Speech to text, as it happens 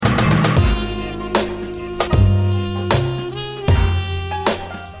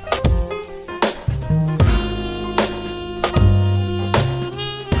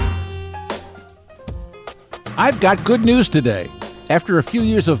I've got good news today. After a few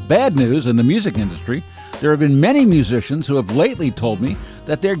years of bad news in the music industry, there have been many musicians who have lately told me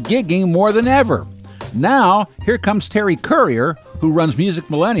that they're gigging more than ever. Now, here comes Terry Currier, who runs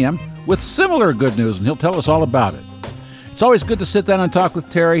Music Millennium, with similar good news, and he'll tell us all about it. It's always good to sit down and talk with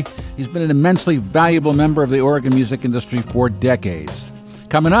Terry. He's been an immensely valuable member of the Oregon music industry for decades.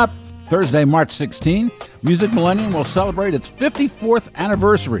 Coming up, Thursday, March 16, Music Millennium will celebrate its 54th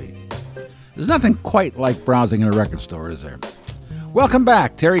anniversary. There's nothing quite like browsing in a record store, is there? Welcome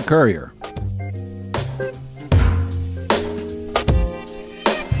back, Terry Currier.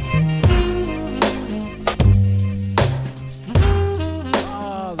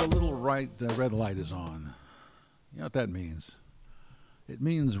 The little red light is on. You know what that means? It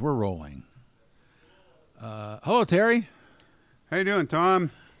means we're rolling. Hello, Terry. How you doing,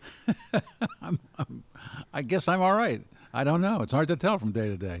 Tom? I guess I'm all right. I don't know. It's hard to tell from day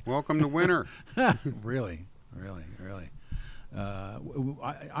to day. Welcome to winter. Really.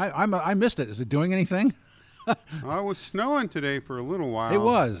 I missed it. Is it doing anything? It was snowing today for a little while. It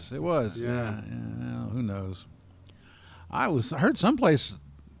was. Yeah. Who knows? I heard someplace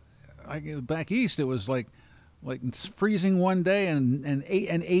like back east. It was like it's freezing one day and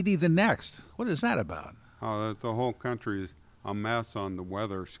 80 the next. What is that about? Oh, the whole country is a mess on the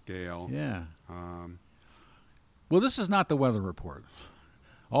weather scale. Yeah. Well, this is not the weather report.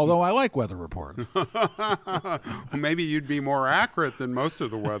 Although I like weather report. Maybe you'd be more accurate than most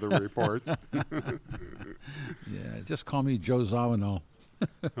of the weather reports. Yeah, just call me Joe Zawinul.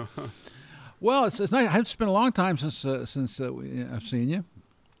 Well, it's nice. It's been a long time since I've seen you,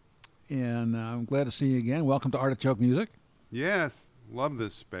 and I'm glad to see you again. Welcome to Artichoke Music. Yes, love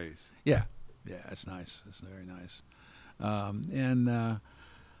this space. Yeah, it's nice. It's very nice. And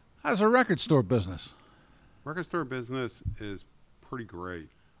how's the record store business? Record store business is pretty great.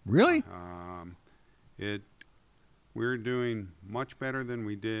 Really? We're doing much better than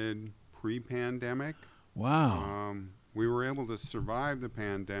we did pre-pandemic. Wow. We were able to survive the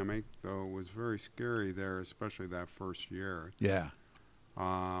pandemic, though it was very scary there, especially that first year. Yeah.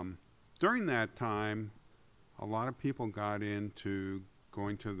 During that time, a lot of people got into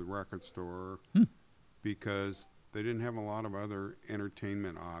going to the record store because they didn't have a lot of other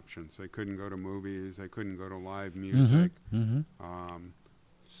entertainment options. They couldn't go to movies. They couldn't go to live music.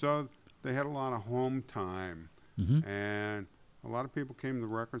 So they had a lot of home time. And a lot of people came to the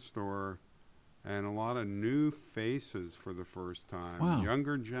record store, and a lot of new faces for the first time. Wow.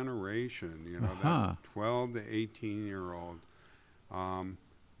 Younger generation, that 12 to 18-year-old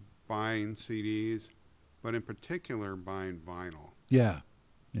buying CDs, but in particular buying vinyl. Yeah.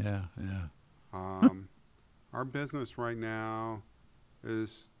 Our business right now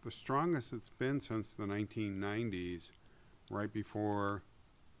is the strongest it's been since the 1990s, right before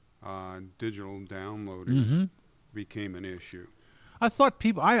digital downloading became an issue. I thought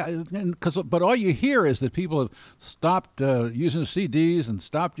people, but all you hear is that people have stopped using CDs and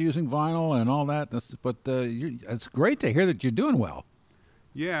stopped using vinyl and all that. But it's great to hear that you're doing well.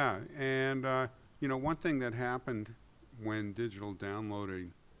 Yeah, and one thing that happened when digital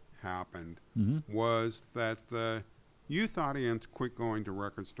downloading happened was that the youth audience quit going to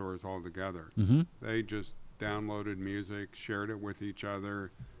record stores altogether. They just downloaded music, shared it with each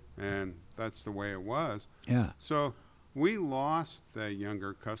other, and that's the way it was. Yeah. So we lost that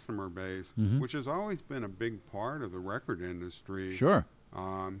younger customer base, which has always been a big part of the record industry. Sure.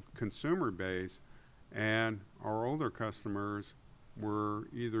 Consumer base, and our older customers were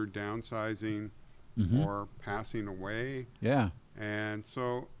either downsizing or passing away. Yeah. And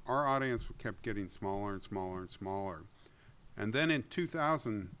so our audience kept getting smaller and smaller and smaller. And then in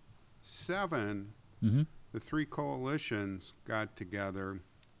 2007, the three coalitions got together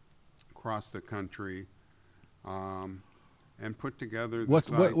across the country and put together What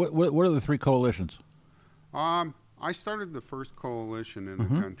are the three coalitions? I started the first coalition in the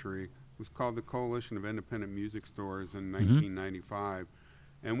country. It was called the Coalition of Independent Music Stores in 1995.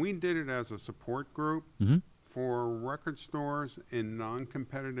 And we did it as a support group for record stores in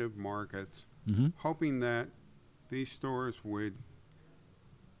non-competitive markets, hoping that these stores would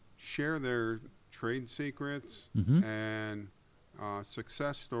share their trade secrets and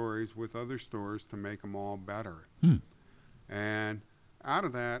success stories with other stores to make them all better. And out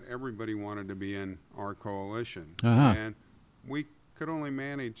of that, everybody wanted to be in our coalition. And we could only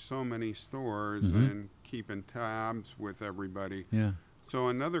manage so many stores and keep in tabs with everybody. Yeah. So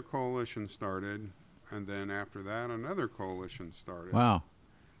another coalition started, and then after that, another coalition started. Wow.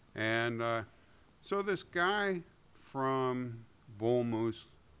 And so this guy from Bull Moose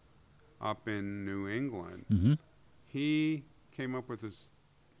up in New England, he came up with this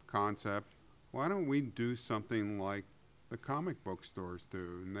concept why don't we do something like the comic book stores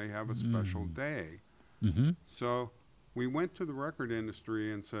do, and they have a special day. Mm-hmm. So we went to the record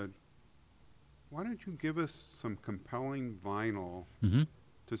industry and said, why don't you give us some compelling vinyl Mm-hmm.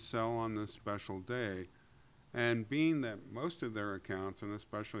 to sell on this special day? And being that most of their accounts, and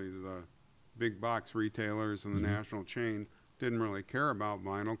especially the big box retailers and the national chain, didn't really care about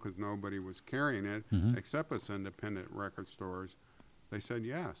vinyl because nobody was carrying it except us independent record stores, they said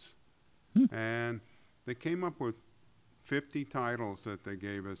yes. And they came up with 50 titles that they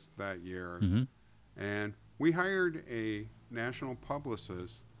gave us that year. And we hired a national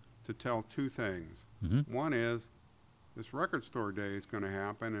publicist to tell two things. One is, this record store day is going to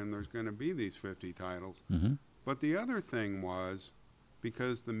happen and there's going to be these 50 titles. But the other thing was,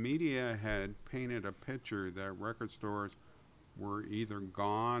 because the media had painted a picture that record stores were either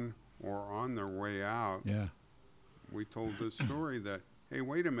gone or on their way out, Yeah. we told this story that, hey,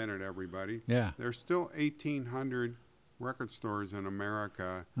 wait a minute, everybody. Yeah. There's still 1,800 record stores in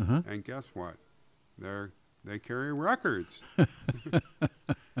America, and guess what? They carry records.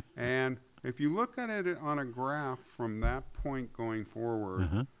 And if you look at it on a graph from that point going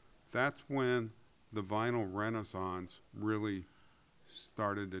forward, that's when the vinyl renaissance really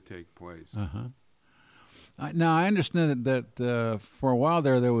started to take place. Now I understand that for a while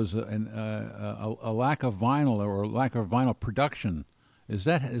there was a lack of vinyl or lack of vinyl production. Is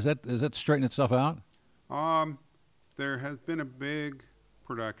that straightened itself out? There has been a big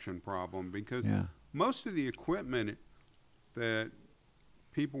production problem because Yeah. most of the equipment that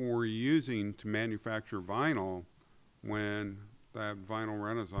people were using to manufacture vinyl when that vinyl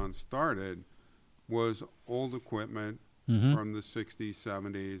renaissance started was old equipment from the 60s,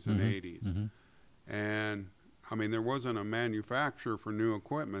 70s, and 80s. And, I mean, there wasn't a manufacturer for new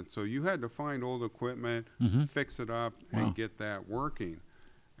equipment, so you had to find old equipment, fix it up, and get that working.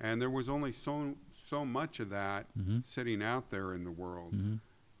 And there was only so much of that sitting out there in the world.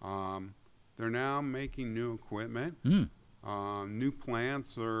 They're now making new equipment. New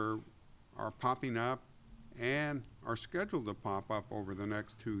plants are popping up and are scheduled to pop up over the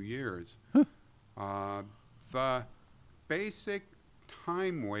next 2 years. The basic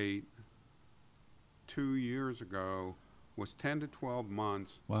time wait 2 years ago was 10 to 12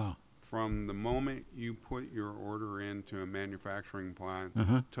 months Wow. from the moment you put your order into a manufacturing plant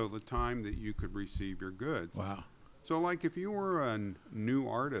till the time that you could receive your goods. Wow. So like if you were a new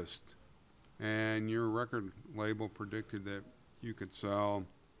artist and your record label predicted that you could sell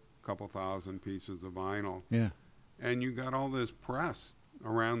a couple thousand pieces of vinyl, Yeah. and you got all this press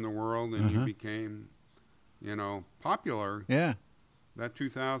around the world and you became, popular, Yeah. that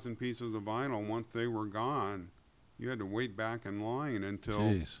 2,000 pieces of vinyl, once they were gone, you had to wait back in line until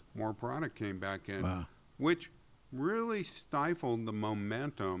Jeez. more product came back in, Wow. which really stifled the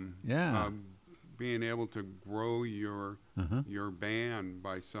momentum Yeah. of being able to grow your band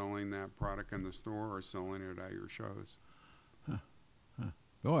by selling that product in the store or selling it at your shows.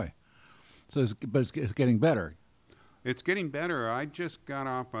 Boy. So, it's getting better. It's getting better. I just got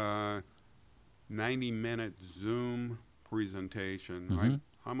off a 90-minute Zoom presentation.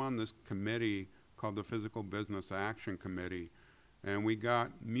 I'm on this committee called the Physical Business Action Committee, and we got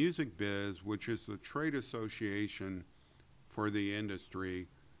Music Biz, which is the trade association for the industry,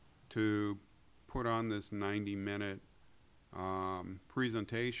 to put on this 90-minute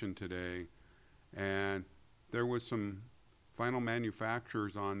presentation today. And there was some vinyl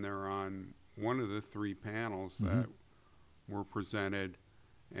manufacturers on there on one of the three panels that were presented,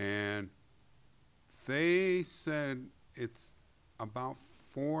 and they said it's about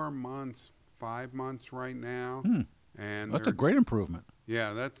 4 months, 5 months right now. And That's a great improvement.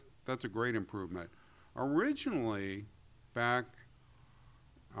 yeah, that's a great improvement. Originally, back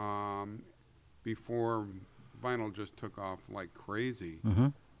before vinyl just took off like crazy,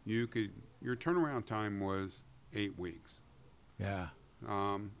 your turnaround time was 8 weeks. Yeah.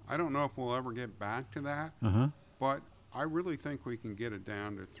 I don't know if we'll ever get back to that, but I really think we can get it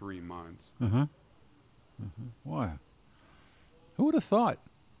down to 3 months. Boy. Who would have thought?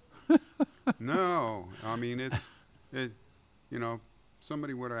 No, I mean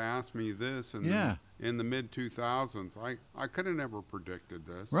somebody would have asked me this in the mid 2000s. I could have never predicted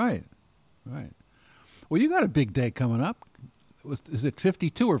this. Right. Well, you got a big day coming up. Is it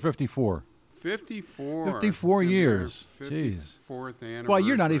 52 or 54? 54. 54 years. 54th anniversary. Well,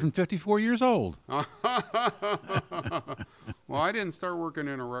 you're not even 54 years old. Well, I didn't start working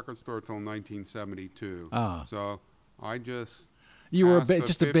in a record store till 1972. Ah. So I just You were passed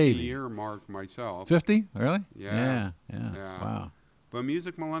just the a baby. 50-year mark myself. 50? Really? Yeah. Yeah. Yeah. Wow. But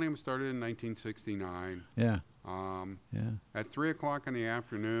Music Millennium started in 1969. Yeah. Yeah. At 3 o'clock in the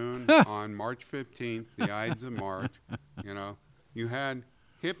afternoon on March 15th, the Ides of March, you had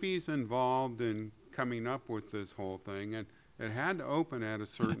hippies involved in coming up with this whole thing, and it had to open at a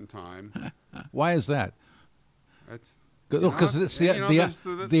certain time. Why is that? It's Because it's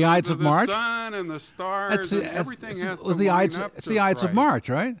the Ides of March. The sun and the stars, and everything has to the line Ides. up It's just the Ides of right. March,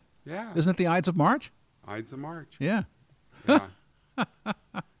 right? Yeah. Isn't it the Ides of March? Ides of March. Yeah. Yeah.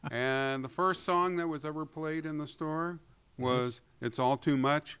 And the first song that was ever played in the store was "It's All Too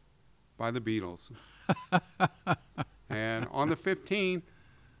Much" by the Beatles. And on the 15th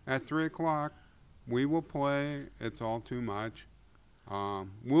at 3 o'clock, we will play "It's All Too Much."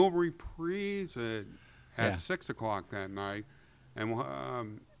 We'll reprise it at 6 o'clock that night, and we'll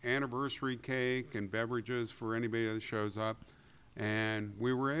anniversary cake and beverages for anybody that shows up. And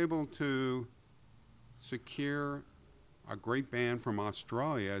we were able to secure a great band from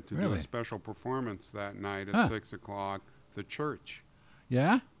Australia to do a special performance that night at 6 o'clock, The Church.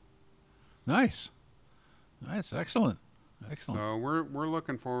 Yeah? Nice. Excellent. So we're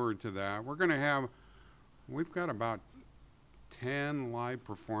looking forward to that. We've got about 10 live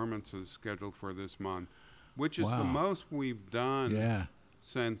performances scheduled for this month, which is the most we've done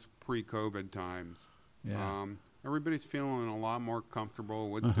since pre-COVID times. Yeah. Everybody's feeling a lot more comfortable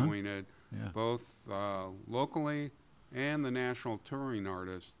with doing it, both locally and the national touring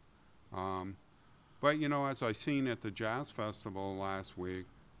artists. But, as I seen at the Jazz Festival last week,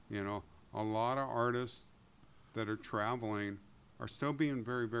 a lot of artists that are traveling are still being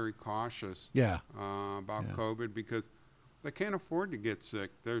very, very cautious about COVID because they can't afford to get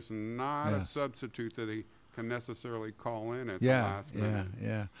sick. There's not a substitute that they can necessarily call in at the last minute.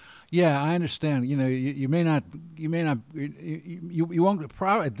 Yeah, I understand. You won't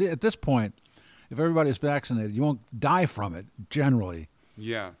probably at this point, if everybody's vaccinated, you won't die from it generally.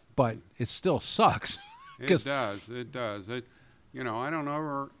 Yes. But it still sucks. It does. I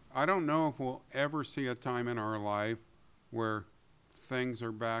don't know if we'll ever see a time in our life where things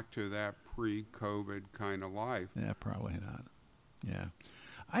are back to that pre-COVID kind of life. Yeah, probably not. Yeah.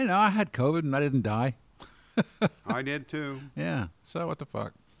 I know. I had COVID and I didn't die. I did too. Yeah. So what the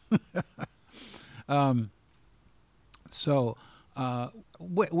fuck?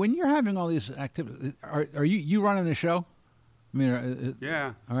 When you're having all these activities, are you running the show? I mean,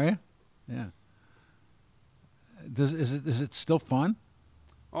 yeah. Are you? Yeah. Is it still fun?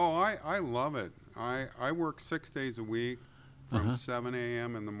 Oh, I love it. I work 6 days a week from 7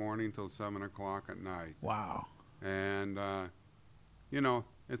 a.m. in the morning till 7 o'clock at night. Wow. And,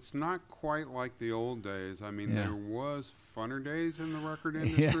 it's not quite like the old days. I mean, there was funner days in the record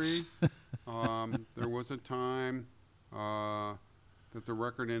industry. Yes. There was a time that the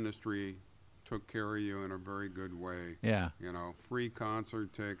record industry took care of you in a very good way. Yeah. Free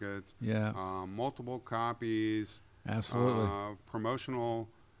concert tickets. Yeah. Multiple copies. Absolutely. Promotional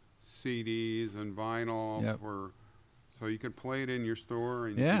CDs and vinyl so you could play it in your store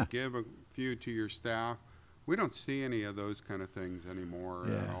and you could give a few to your staff. We don't see any of those kind of things anymore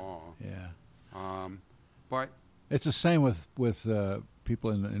at all. Yeah. But it's the same with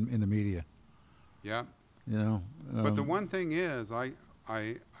people in the media. Yeah. But the one thing is, I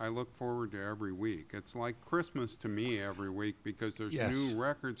look forward to every week. It's like Christmas to me every week because there's new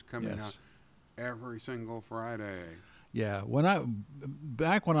records coming out every single Friday. Yeah,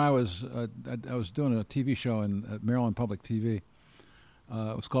 back when I was doing a TV show at Maryland Public TV.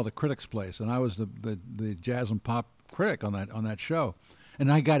 It was called The Critic's Place, and I was the jazz and pop critic on that show,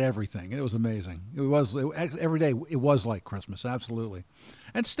 and I got everything. It was amazing. Every day it was like Christmas, absolutely,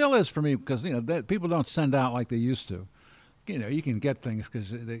 and still is for me because people don't send out like they used to. You can get things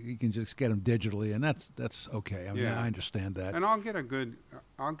because you can just get them digitally, and that's okay. I mean, I understand that. And I'll get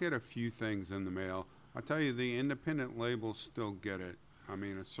a few things in the mail. I'll tell you, the independent labels still get it. I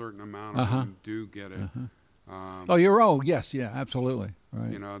mean, a certain amount of them do get it. Yes, absolutely,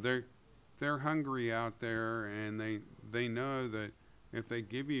 right. They're hungry out there, and they know that if they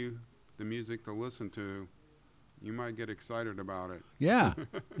give you the music to listen to, you might get excited about it. Yeah,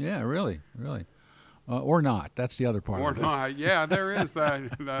 really. Or not. That's the other part. Or of it. not. Yeah, there is that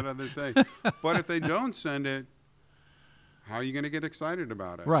other thing. But if they don't send it, how are you going to get excited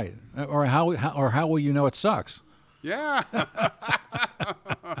about it? Right. Or how will you know it sucks? Yeah.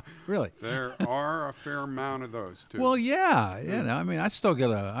 Really. There are a fair amount of those too. Well, yeah. I mean, I still get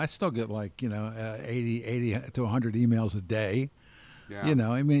like 80 to 100 emails a day. Yeah.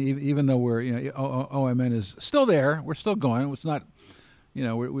 I mean, even though we're OMN is still there, we're still going. It's not.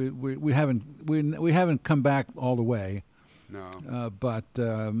 We haven't come back all the way. No. But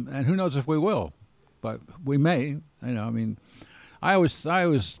and who knows if we will? But we may. I mean, I always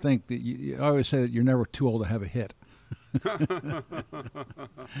think that I always say that you're never too old to have a hit.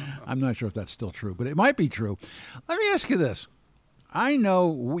 I'm not sure if that's still true, but it might be true. Let me ask you this. I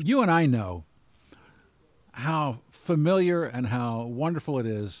know, you and I know how familiar and how wonderful it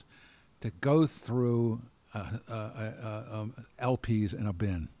is to go through LPs in a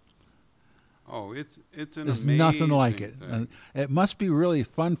bin. Oh, it's an There's amazing nothing like it. thing. It must be really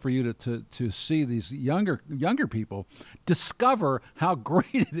fun for you to see these younger people discover how great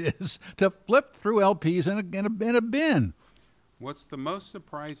it is to flip through LPs in a bin. What's the most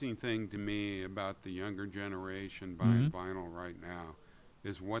surprising thing to me about the younger generation buying vinyl right now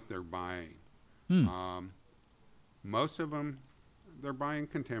is what they're buying. Most of them, they're buying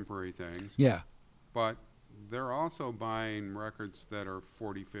contemporary things, Yeah. but they're also buying records that are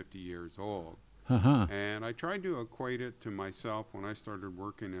 40, 50 years old. Uh-huh. And I tried to equate it to myself when I started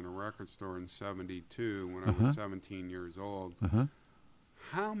working in a record store in 72 when I was 17 years old. Uh-huh.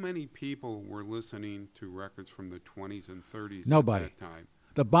 How many people were listening to records from the 20s and 30s Nobody. at that time?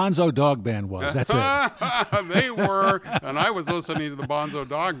 The Bonzo Dog Band was. That's it. They were, and I was listening to the Bonzo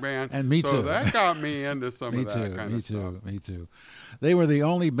Dog Band. And me so too. that got me into some Me of that too. kind Me of stuff. too. Me too. They were the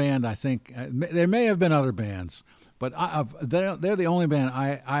only band, I think. There may have been other bands, but they're the only band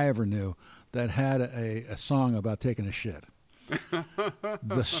I ever knew that had a song about taking a shit.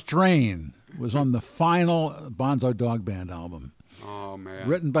 The Strain was on the final Bonzo Dog Band album, Oh, man.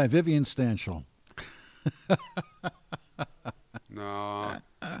 written by Vivian Stanshall. No.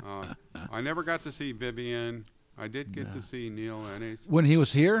 I never got to see Vivian. I did get to see Neil Ennis. When he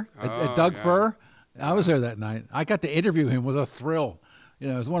was here at Oh, Doug yeah. Fir, I was there that night. I got to interview him with a thrill. You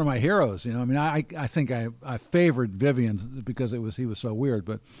know, it was one of my heroes. You know, I mean, I think I favored Vivian because he was so weird.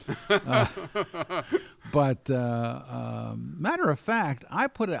 But matter of fact, I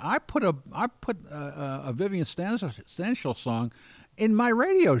put a Vivian Stanshall song in my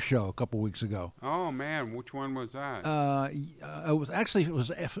radio show a couple weeks ago. Oh, man. Which one was that? It was actually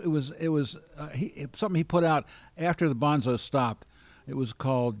something he put out after the Bonzo stopped. It was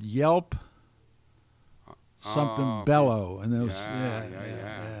called Yelp something okay. Bellow, and it was Yeah.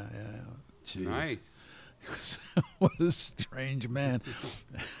 Jeez. Nice. What a strange man.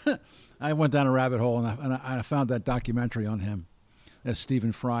 I went down a rabbit hole and I found that documentary on him. There's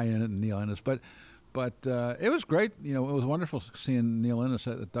Stephen Fry in it and Neil Innes, but it was great. You know, it was wonderful seeing Neil Innes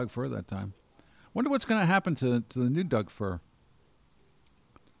at Doug Fir that time. Wonder what's going to happen to the new Doug Fir.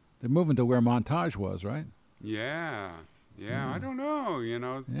 They're moving to where Montage was, right? Yeah. I don't know. You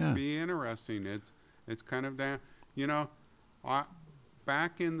know, it'd be interesting. It's kind of down. You know,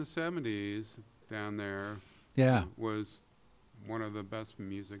 back in the 70s, down there was one of the best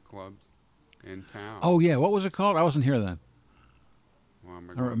music clubs in town. Oh yeah, what was it called? I wasn't here then. Well,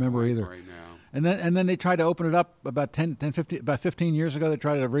 I don't remember either. right now. And then they tried to open it up about 15 years ago. They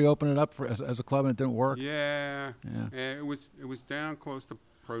tried to reopen it up as a club and it didn't work. Yeah. It was down close to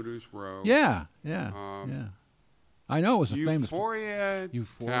Produce Row. Yeah. I know it was a Euphoria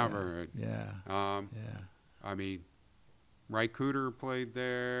Euphoria Tavern. Yeah. I mean, Ry Cooder played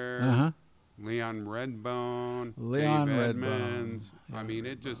there. Uh-huh. Leon Redbone. Leon Dave Redbone. Edmonds. I Leon mean,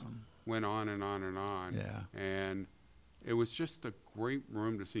 it just went on and on and on. Yeah. And it was just a great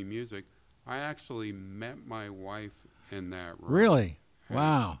room to see music. I actually met my wife in that room. Really? And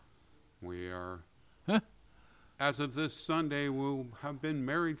Wow. We are, as of this Sunday, we'll have been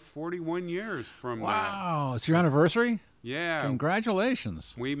married 41 years from that. Wow. It's your anniversary? Yeah.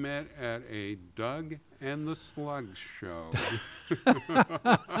 Congratulations. We met at a Doug and the Slugs show.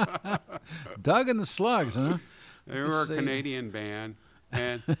 Doug and the Slugs, huh? They were a Canadian band.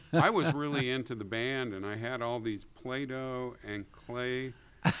 And I was really into the band, and I had all these Play-Doh and clay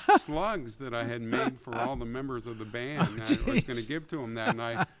slugs that I had made for all the members of the band. And I was going to give to them that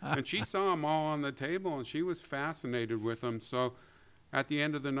night. And she saw them all on the table, and she was fascinated with them. So at the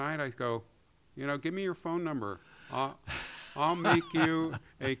end of the night, I go, give me your phone number. I'll make you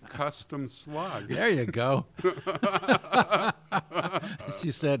a custom slug. There you go.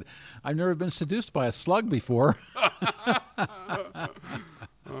 She said, I've never been seduced by a slug before.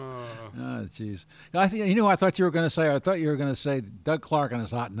 Oh, jeez. I thought you were going to say? I thought you were going to say Doug Clark and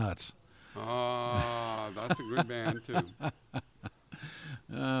his Hot Nuts. Oh, that's a good band, too.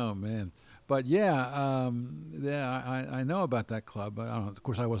 Oh, man. But I know about that club. I don't know. Of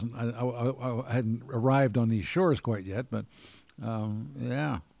course, I wasn't. I hadn't arrived on these shores quite yet. But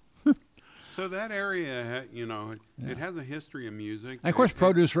yeah. So that area, it has a history of music. And of course,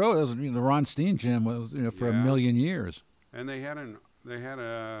 Produce Row. Was, the Ron Steen Gym was, for a million years. And they had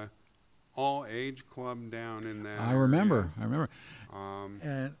a all age club down in that. I remember.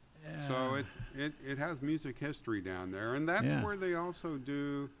 So it has music history down there, and that's Yeah. where they also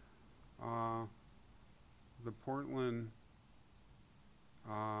do the Portland.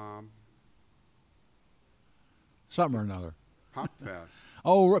 Something or another. Pop Fest,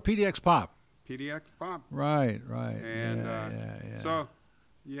 Oh, PDX Pop. PDX Pop, Right. and yeah. so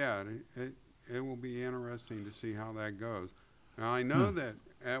yeah, it will be interesting to see how that goes. Now I know that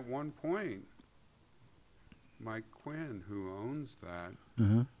at one point, Mike Quinn, who owns that,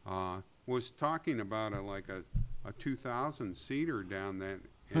 was talking about a 2,000 seater down that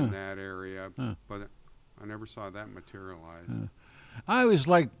in that area, but I never saw that materialize. I always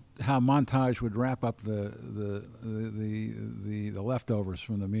liked how Montage would wrap up the leftovers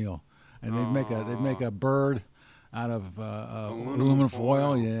from the meal, and they'd make a bird out of aluminum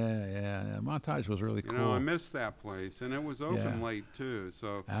foil. Yeah. Montage was really cool. You know, I missed that place, and it was open late too.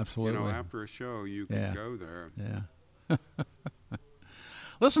 So absolutely, you know, after a show, you could go there. Yeah.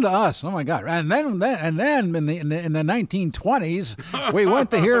 Listen to us! Oh my God! And then in the 1920s, we went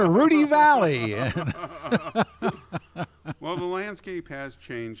to hear Rudy Valley. Well, the landscape has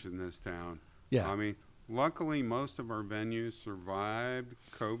changed in this town. Yeah. I mean, luckily, most of our venues survived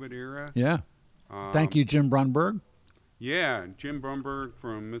COVID era. Yeah. Thank you, Jim Brunberg. Yeah, Jim Brunberg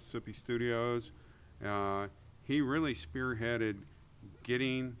from Mississippi Studios. He really spearheaded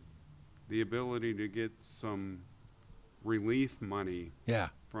getting the ability to get some relief money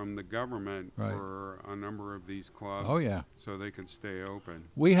from the government for a number of these clubs. Oh, yeah. So they could stay open.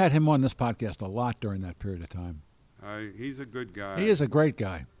 We had him on this podcast a lot during that period of time. He's a good guy. He is a great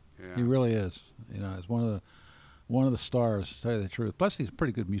guy. Yeah. He really is. You know, he's one of the stars, to tell you the truth. Plus, he's a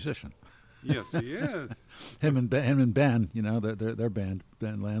pretty good musician. Yes, he is. him and Ben, you know, their band,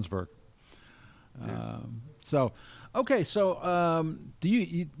 Ben Landsberg. Yeah. So do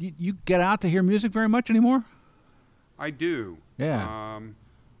you get out to hear music very much anymore? I do. Yeah.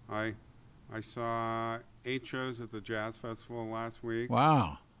 I saw 8 shows at the Jazz Festival last week.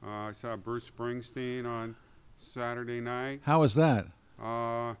 Wow. I saw Bruce Springsteen on Saturday night. How was that?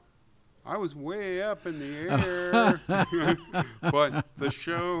 I was way up in the air, but the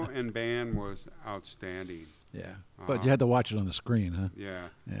show and band was outstanding. Yeah. But you had to watch it on the screen, huh? Yeah.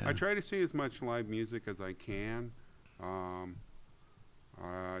 I try to see as much live music as I can.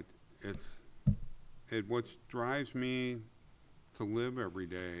 What drives me to live every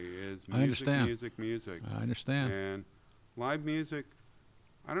day is music. I understand. And live music,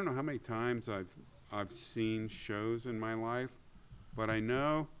 I don't know how many times I've seen shows in my life, but I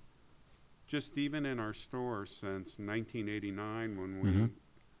know just even in our store since 1989 when we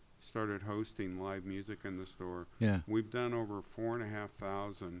started hosting live music in the store, we've done over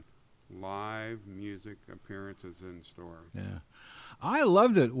 4,500 live music appearances in store. Yeah, I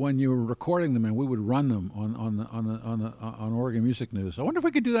loved it when you were recording them and we would run them on Oregon Music News. I wonder if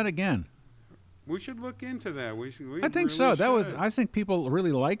we could do that again. We should look into that. I think so. I think people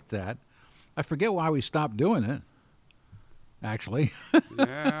really liked that. I forget why we stopped doing it. Actually.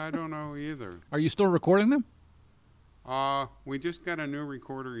 Yeah, I don't know either. Are you still recording them? We just got a new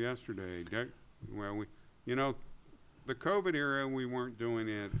recorder yesterday. Well, the COVID era, we weren't doing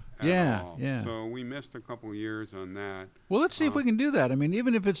it at all. Yeah. So we missed a couple years on that. Well, let's see if we can do that. I mean,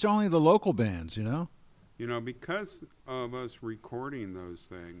 even if it's only the local bands, you know? Because of us recording those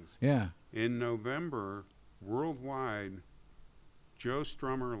things. Yeah. In November, worldwide, Joe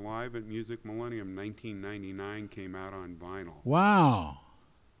Strummer Live at Music Millennium 1999 came out on vinyl. Wow.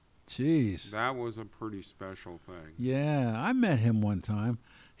 Jeez. That was a pretty special thing. Yeah, I met him one time.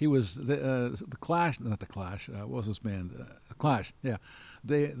 He was the Clash, not the Clash. What was his band? The Clash. Yeah,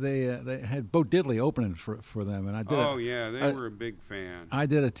 they had Bo Diddley opening for them, and I did. They were a big fan. I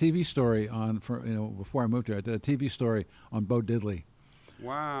did a TV story before I moved here. I did a TV story on Bo Diddley.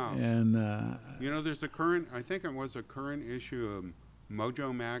 Wow. And there's I think it was a current issue of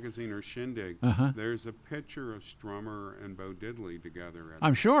Mojo Magazine or Shindig. There's a picture of Strummer and Bo Diddley together.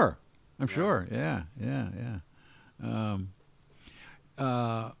 I'm sure. Yeah.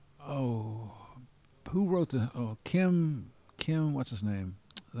 Who wrote Kim? What's his name?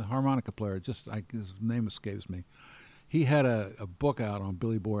 The harmonica player. His name escapes me. He had a book out on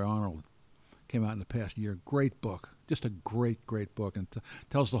Billy Boy Arnold. Came out in the past year. Great book. Just a great book, and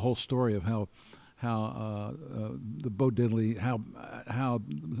tells the whole story of how the Bo Diddley, how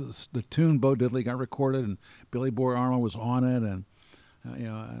the tune Bo Diddley got recorded, and Billy Boy Arnold was on it, and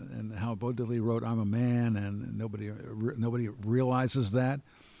and how Bo Diddley wrote "I'm a Man," and nobody realizes that,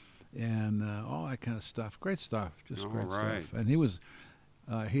 and all that kind of stuff. Great stuff, just great stuff. And he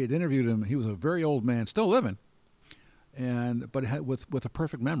had interviewed him. He was a very old man, still living, but with a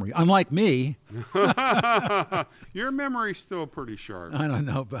perfect memory. Unlike me, Your memory's still pretty sharp. I don't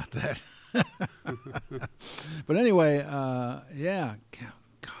know about that. But anyway, yeah. God,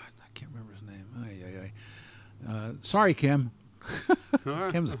 I can't remember his name. Ay, ay, ay. Sorry, Kim.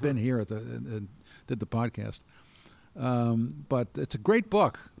 Kim's been here did the podcast. But it's a great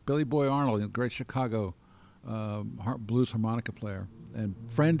book. Billy Boy Arnold, a great Chicago blues harmonica player and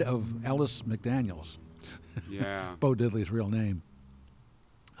friend of Ellis McDaniels. Yeah. Bo Diddley's real name.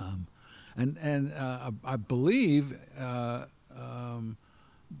 And I believe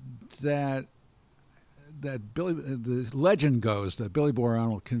that the legend goes that Billy Boy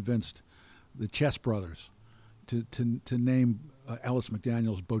Arnold convinced the Chess Brothers to name Ellis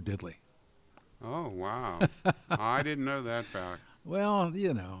McDaniels Bo Diddley. Oh, wow. I didn't know that fact. Well,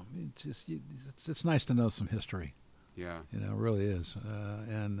 it's nice to know some history. Yeah. It really is.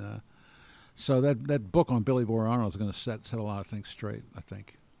 So that book on Billy Boy Arnold is going to set a lot of things straight, I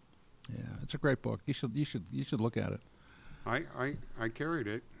think. Yeah, it's a great book. You should look at it. I carried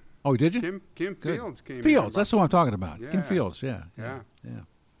it. Oh, did you? Kim Good. Fields came in. Fields, that's who I'm talking about. Yeah. Kim Fields, yeah.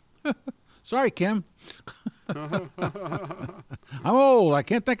 Sorry, Kim. I'm old. I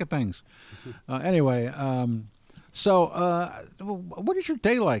can't think of things. Anyway, so what is your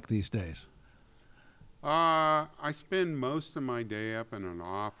day like these days? I spend most of my day up in an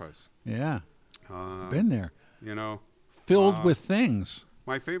office. Yeah, been there. You know, Filled with things.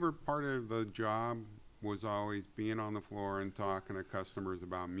 my favorite part of the job was always being on the floor and talking to customers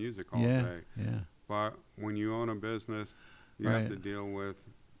about music all day. Yeah. But when you own a business, you Right. have to deal with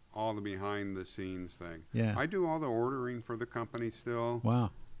all the behind the scenes thing. Yeah. I do all the ordering for the company still. Wow.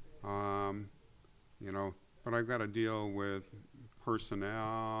 You know, but I've got to deal with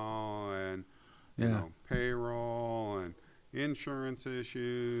personnel and you Yeah. know, payroll and insurance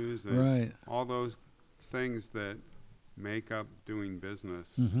issues and Right. all those things that make up doing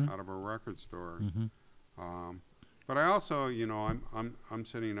business Mhm. out of a record store. Mm-hmm. But I also, you know, I'm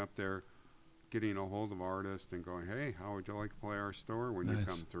sitting up there getting a hold of artists and going, hey, how would you like to play our store when you Nice.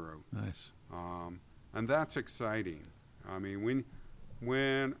 come through? Nice. And that's exciting. I mean,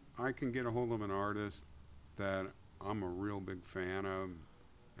 when I can get a hold of an artist that I'm a real big fan of,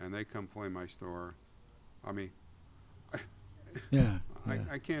 and they come play my store, I mean, Yeah.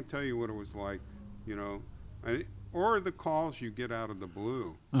 I can't tell you what it was like, you know, or the calls you get out of the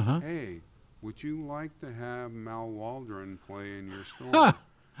blue. Uh-huh. Hey, would you like to have Mal Waldron play in your store?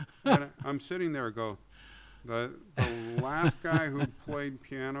 And I'm sitting there, go, the last guy who played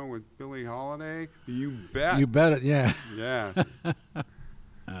piano with Billie Holiday, you bet. You bet it. Yeah. Yeah.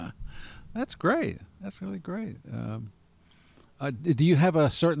 That's great. That's really great. Do you have a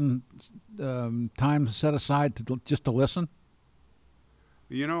certain time set aside just to listen?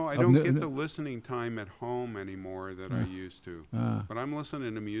 You know, I don't get the listening time at home anymore that I used to. But I'm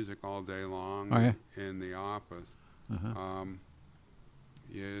listening to music all day long Oh, yeah? in the office. Uh-huh.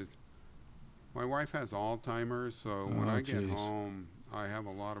 My wife has Alzheimer's, so when Oh, I get geez. home, I have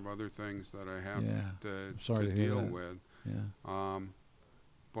a lot of other things that I have Yeah. Sorry to to hear deal that. with. Yeah.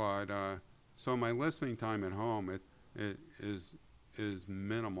 So my listening time at home it is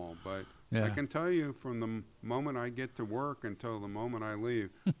minimal, but I Yeah. can tell you from the moment I get to work until the moment I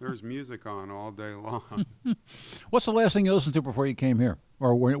leave, there's music on all day long. What's the last thing you listened to before you came here,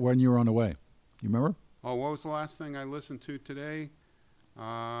 or when you were on the way? You remember? Oh, what was the last thing I listened to today?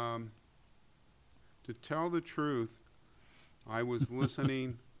 To tell the truth, I was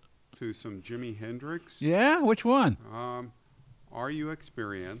listening to some Jimi Hendrix. Yeah. Which one? Are You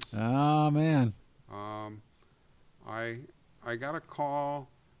Experienced? Oh man. I got a call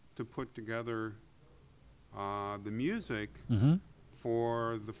to put together the music Mm-hmm.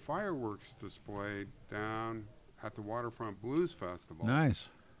 for the fireworks display down at the Waterfront Blues Festival. Nice.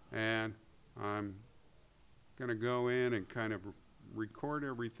 And I'm going to go in and kind of record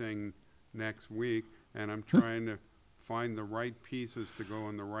everything next week, and I'm trying to find the right pieces to go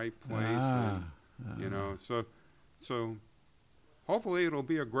in the right place. And, you know, so hopefully it'll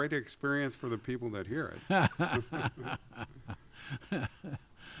be a great experience for the people that hear it.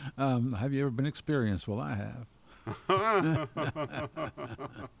 Have you ever been experienced? Well, I have.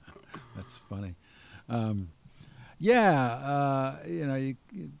 That's funny. Yeah, you know,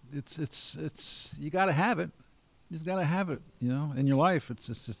 it's you got to have it. You got to have it. You know, in your life, it's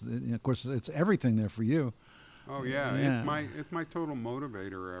just you know, of course, it's everything there for you. Oh yeah, Yeah. it's my total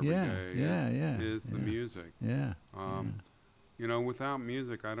motivator every day. Is the music. Yeah. You know, without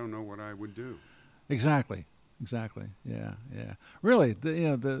music, I don't know what I would do. Exactly. Yeah. Really,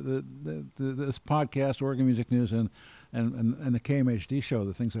 this podcast, Oregon Music News, and the KMHD show,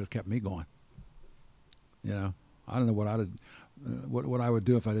 the things that have kept me going. You know. I don't know what what I would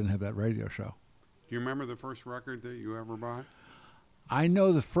do if I didn't have that radio show. Do you remember the first record that you ever bought? I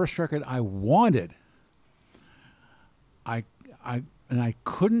know the first record I wanted. I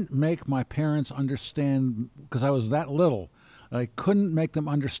couldn't make my parents understand because I was that little. I couldn't make them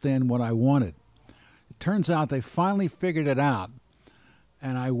understand what I wanted. It turns out they finally figured it out,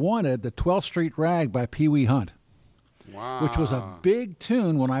 and I wanted the 12th Street Rag by Pee Wee Hunt. Wow. Which was a big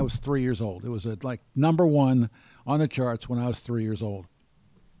tune when I was 3 years old. It was like number one on the charts when I was 3 years old.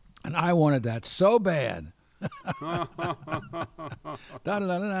 And I wanted that so bad.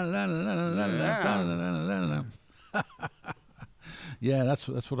 Yeah, that's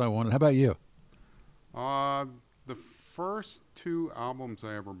what I wanted. How about you? The first two albums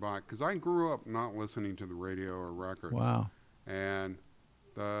I ever bought, because I grew up not listening to the radio or records. Wow. And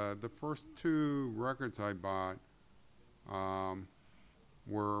the first two records I bought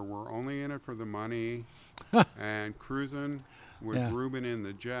were Only in It for the Money and Cruisin' with Reuben and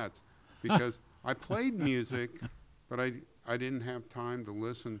the Jets, because I played music, but I didn't have time to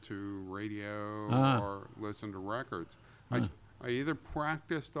listen to radio or listen to records. I either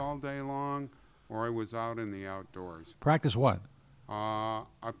practiced all day long or I was out in the outdoors. Practice what? I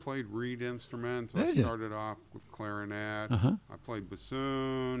played reed instruments. Did I you? started off with clarinet. Uh-huh. I played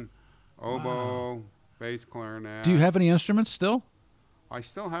bassoon, oboe, bass clarinet. Do you have any instruments still? I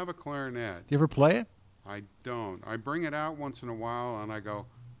still have a clarinet. Do you ever play it? I don't. I bring it out once in a while and I go,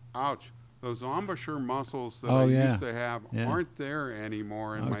 ouch, those embouchure muscles that I used to have aren't there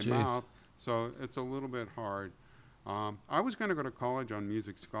anymore in my mouth, so it's a little bit hard. I was going to go to college on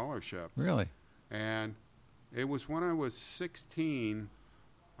music scholarships. Really? And it was when I was 16,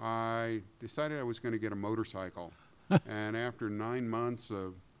 I decided I was going to get a motorcycle. And after 9 months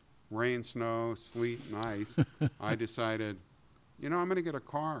of rain, snow, sleet, and ice, I decided, I'm going to get a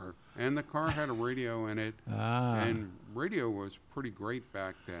car. And the car had a radio in it. And radio was pretty great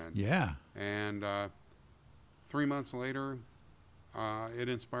back then. Yeah. And 3 months later, it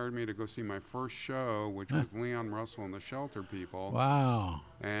inspired me to go see my first show, which was Leon Russell and the Shelter People. Wow.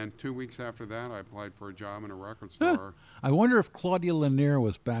 And 2 weeks after that, I applied for a job in a record store. I wonder if Claudia Lanier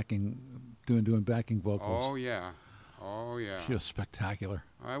was doing backing vocals. Oh, yeah. Oh, yeah. She was spectacular.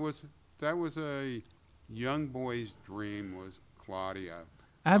 That was a young boy's dream, was Claudia.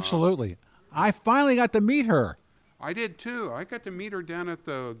 Absolutely. I finally got to meet her. I did too. I got to meet her down at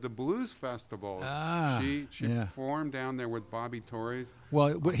the Blues Festival. She performed down there with Bobby Torres.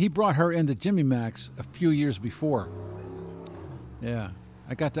 Well, he brought her into Jimmy Mac's a few years before. Yeah,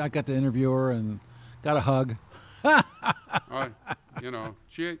 I got to interview her and got a hug.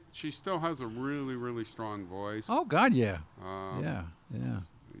 She still has a really, really strong voice. Oh God, yeah. Yeah.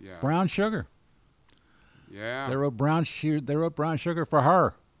 Brown Sugar. Yeah. They wrote Brown Sugar for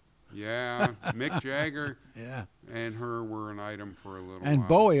her. Yeah, Mick Jagger. Yeah. And her were an item for a little while. And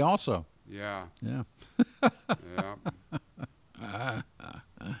Bowie also. Yeah. Yeah. Yeah.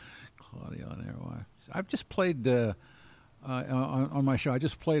 Claudia Lanier. I've just played on my show. I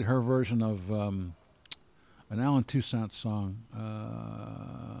just played her version of an Alan Toussaint song.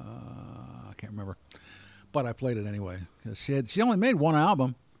 I can't remember, but I played it anyway because she only made one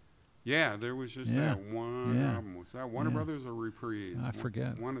album. Yeah, there was just that one album. Was that Warner Brothers or Reprise? I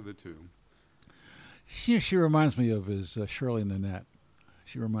forget. One of the two. She reminds me of Shirley Nanette.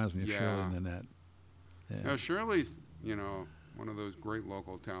 She reminds me of Shirley Nanette. Yeah. Now, Shirley's, one of those great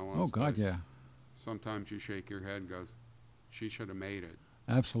local talents. Oh, God, yeah. Sometimes you shake your head and goes, she should have made it.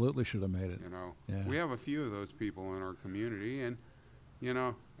 Absolutely should have made it. Yeah. We have a few of those people in our community. And,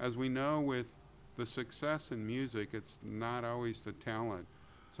 as we know with the success in music, it's not always the talent.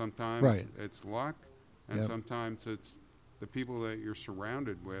 Sometimes it's luck, and sometimes it's the people that you're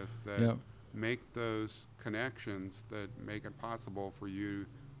surrounded with that make those connections that make it possible for you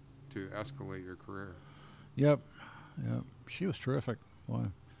to escalate your career. Yep. She was terrific. Boy.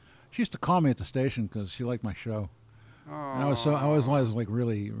 She used to call me at the station because she liked my show. Oh. And I was like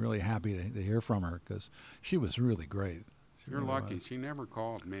really, really happy to hear from her because she was really great. You're lucky. She never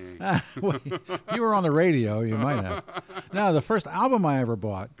called me. Well, if you were on the radio, you might have. No, the first album I ever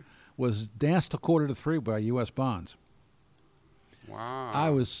bought was Dance Till 2:45 by U.S. Bonds. Wow. I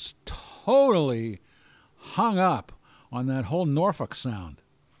was totally hung up on that whole Norfolk sound.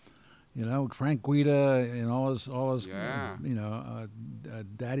 Frank Guida and all his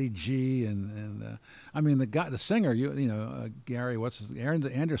Daddy G and the singer, Gary, Aaron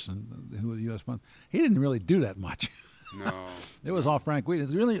Anderson, who was U.S. Bonds, he didn't really do that much. No. It was all Frank Guida.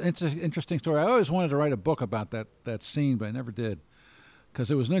 It's really interesting story. I always wanted to write a book about that scene, but I never did. Because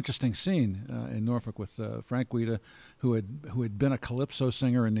it was an interesting scene in Norfolk with Frank Guida, who had been a calypso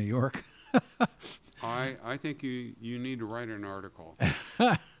singer in New York. I think you need to write an article.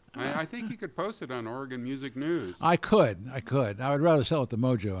 I think you could post it on Oregon Music News. I could. I would rather sell it to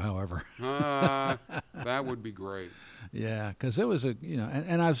Mojo, however. That would be great. Yeah, because it was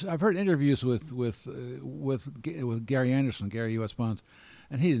and I've heard interviews with Gary Anderson, Gary U.S. Bonds,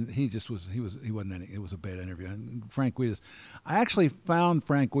 and he wasn't any. It was a bad interview. And Frank Guida, I actually found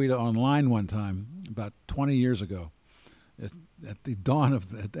Frank Guida online one time about 20 years ago, at the dawn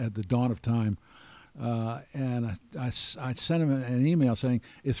of time. And I sent him an email saying,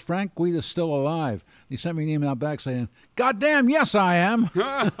 "Is Frank Guida still alive?" He sent me an email back saying, "God damn, yes, I am."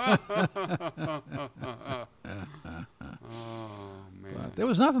 Oh man! But there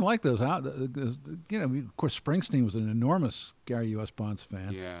was nothing like those out. Of course, Springsteen was an enormous Gary U.S. Bonds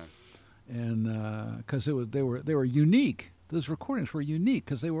fan. Yeah. And because they were unique. Those recordings were unique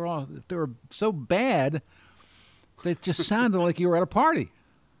because they were so bad they just sounded like you were at a party.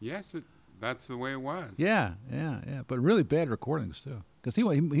 Yes, that's the way it was. Yeah. But really bad recordings too. Because he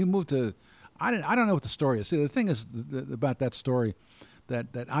moved to, I don't know what the story is. See, the thing is about that story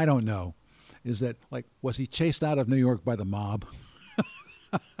that I don't know is that, like, was he chased out of New York by the mob?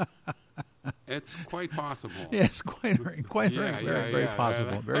 It's quite possible. Yes, very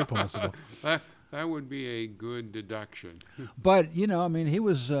possible. Very possible. That would be a good deduction. But he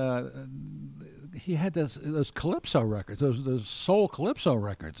was. He had those calypso records, those soul calypso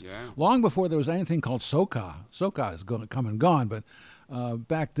records. Yeah. Long before there was anything called soca. Soca is going to come and gone, but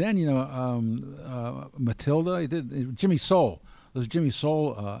back then, Matilda, he did Jimmy Soul. Those Jimmy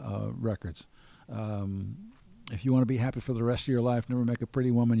Soul records. If you want to be happy for the rest of your life, never make a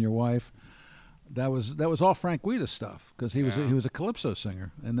pretty woman your wife. That was all Frank Guida stuff because he was a calypso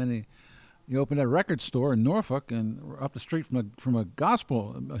singer, and then he opened a record store in Norfolk and up the street from a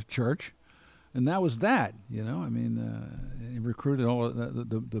gospel church. And that was that, He recruited all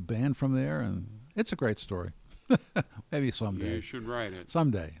the band from there, and it's a great story. Maybe someday. You should write it.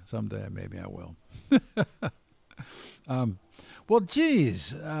 Someday, maybe I will. Well,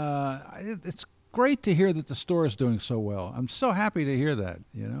 geez, it's great to hear that the store is doing so well. I'm so happy to hear that,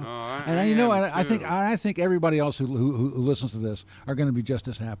 I think everybody else who listens to this are going to be just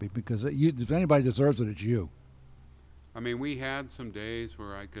as happy because if anybody deserves it, it's you. I mean, we had some days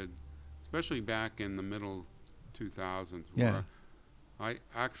where I could. Especially back in the middle 2000s, where I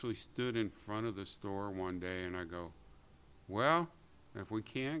actually stood in front of the store one day and I go, well, if we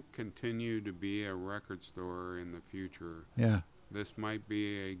can't continue to be a record store in the future, this might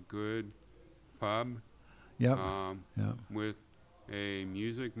be a good pub with a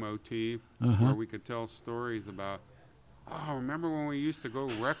music motif where we could tell stories about, remember when we used to go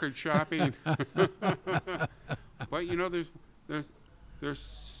record shopping? But, there's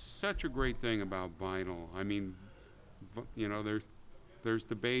such a great thing about vinyl. I mean, there's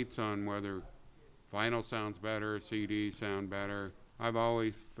debates on whether vinyl sounds better, CDs sound better. I've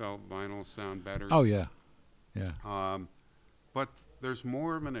always felt vinyl sound better. Oh yeah. But there's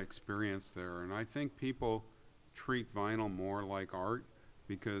more of an experience there, and I think people treat vinyl more like art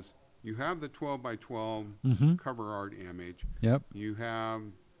because you have the 12 by 12 cover art image. Yep. You have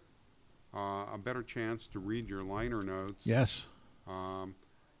a better chance to read your liner notes. Yes.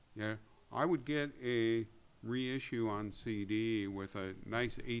 I would get a reissue on CD with a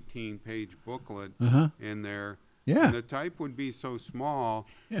nice 18-page booklet in there. Yeah. And the type would be so small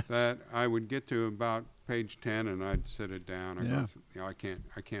that I would get to about page 10 and I'd sit it down and go, I can't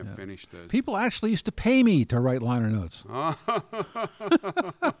finish this. People actually used to pay me to write liner notes. But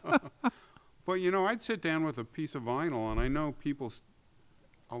I'd sit down with a piece of vinyl, and I know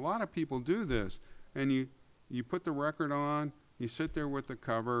a lot of people do this, and you put the record on. You sit there with the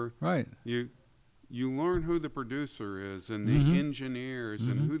cover. Right. You learn who the producer is and the engineers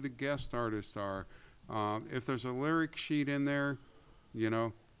and who the guest artists are. If there's a lyric sheet in there,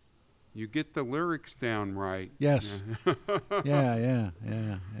 you get the lyrics down right. Yes. Yeah.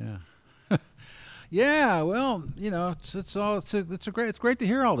 Yeah. Well, it's great to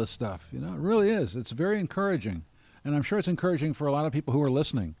hear all this stuff. It really is. It's very encouraging, and I'm sure it's encouraging for a lot of people who are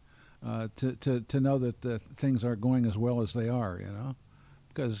listening. To know that things are going as well as they are,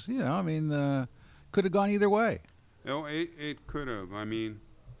 because could have gone either way. It could have. I mean,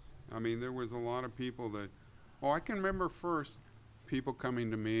 there was a lot of people that. I can remember first people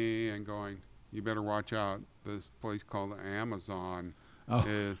coming to me and going, "You better watch out. This place called Amazon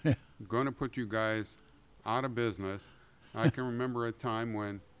is going to put you guys out of business." I can remember a time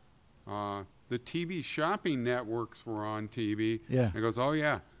when the TV shopping networks were on TV. Yeah. It goes, "Oh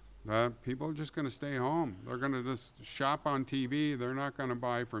yeah." People are just going to stay home. They're going to just shop on TV. They're not going to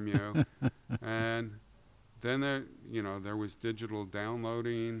buy from you. And then there was digital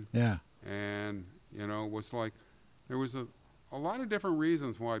downloading. Yeah. And Was like there was a lot of different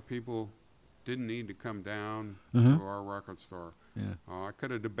reasons why people didn't need to come down to our record store. Yeah. I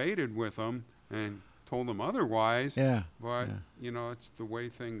could have debated with them and told them otherwise. Yeah. But, yeah. It's the way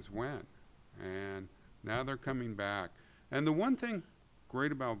things went. And now they're coming back. And the one thing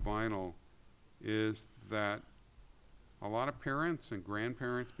great about vinyl is that a lot of parents and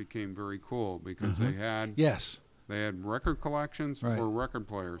grandparents became very cool because they had record collections or record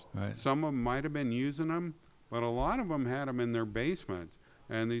players. Right. Some of them might have been using them, but a lot of them had them in their basements.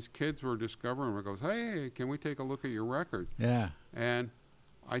 And these kids were discovering it. Goes, hey, can we take a look at your records? Yeah. And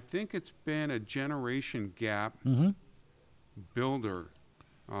I think it's been a generation gap builder.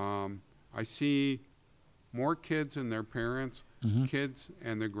 I see more kids and their parents, kids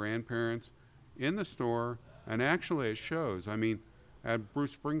and their grandparents in the store, and actually it shows. I mean, at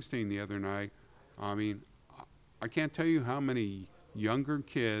Bruce Springsteen the other night, I can't tell you how many younger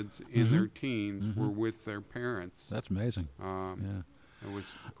kids in their teens were with their parents. That's amazing. It was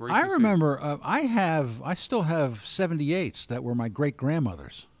great. I remember I still have 78s that were my great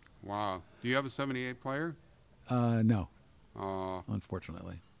grandmother's. Wow. Do you have a 78 player? No.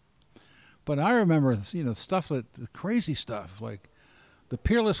 Unfortunately. But I remember, crazy stuff like the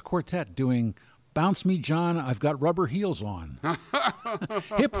Peerless Quartet doing "Bounce Me John, I've Got Rubber Heels On."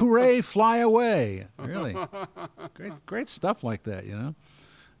 Hip hooray, fly away. Really. Great stuff like that,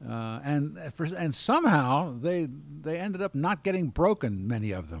 And somehow they ended up not getting broken,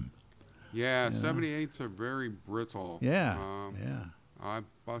 many of them. Yeah, 78s are very brittle. Yeah, I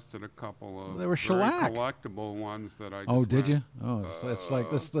busted a couple of they were very shellac. collectible ones that I just did you? Oh, it's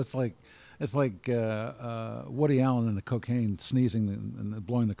like Woody Allen and the cocaine, sneezing and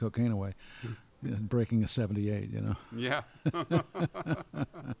blowing the cocaine away, and breaking a 78. Yeah.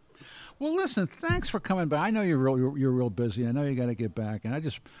 Well, listen, thanks for coming by. I know you're real busy. I know you got to get back, and I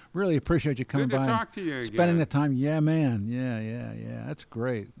just really appreciate you coming by. Good to talk to you again. Spending the time. Yeah, man. Yeah. That's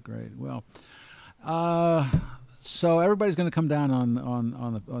great. Well, so everybody's going to come down on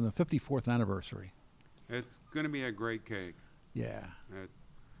the 54th anniversary. It's going to be a great cake. Yeah.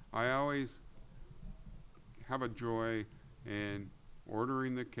 I always have a joy in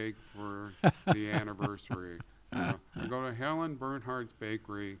ordering the cake for the anniversary. I go to Helen Bernhardt's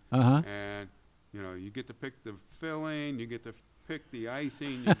Bakery, and you get to pick the filling, you get to pick the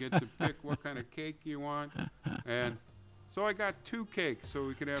icing, you get to pick what kind of cake you want, and so I got 2 cakes so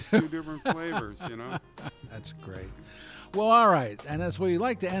we could have 2 different flavors. That's great. Well, all right, and as we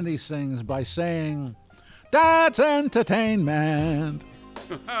like to end these things by saying, that's entertainment.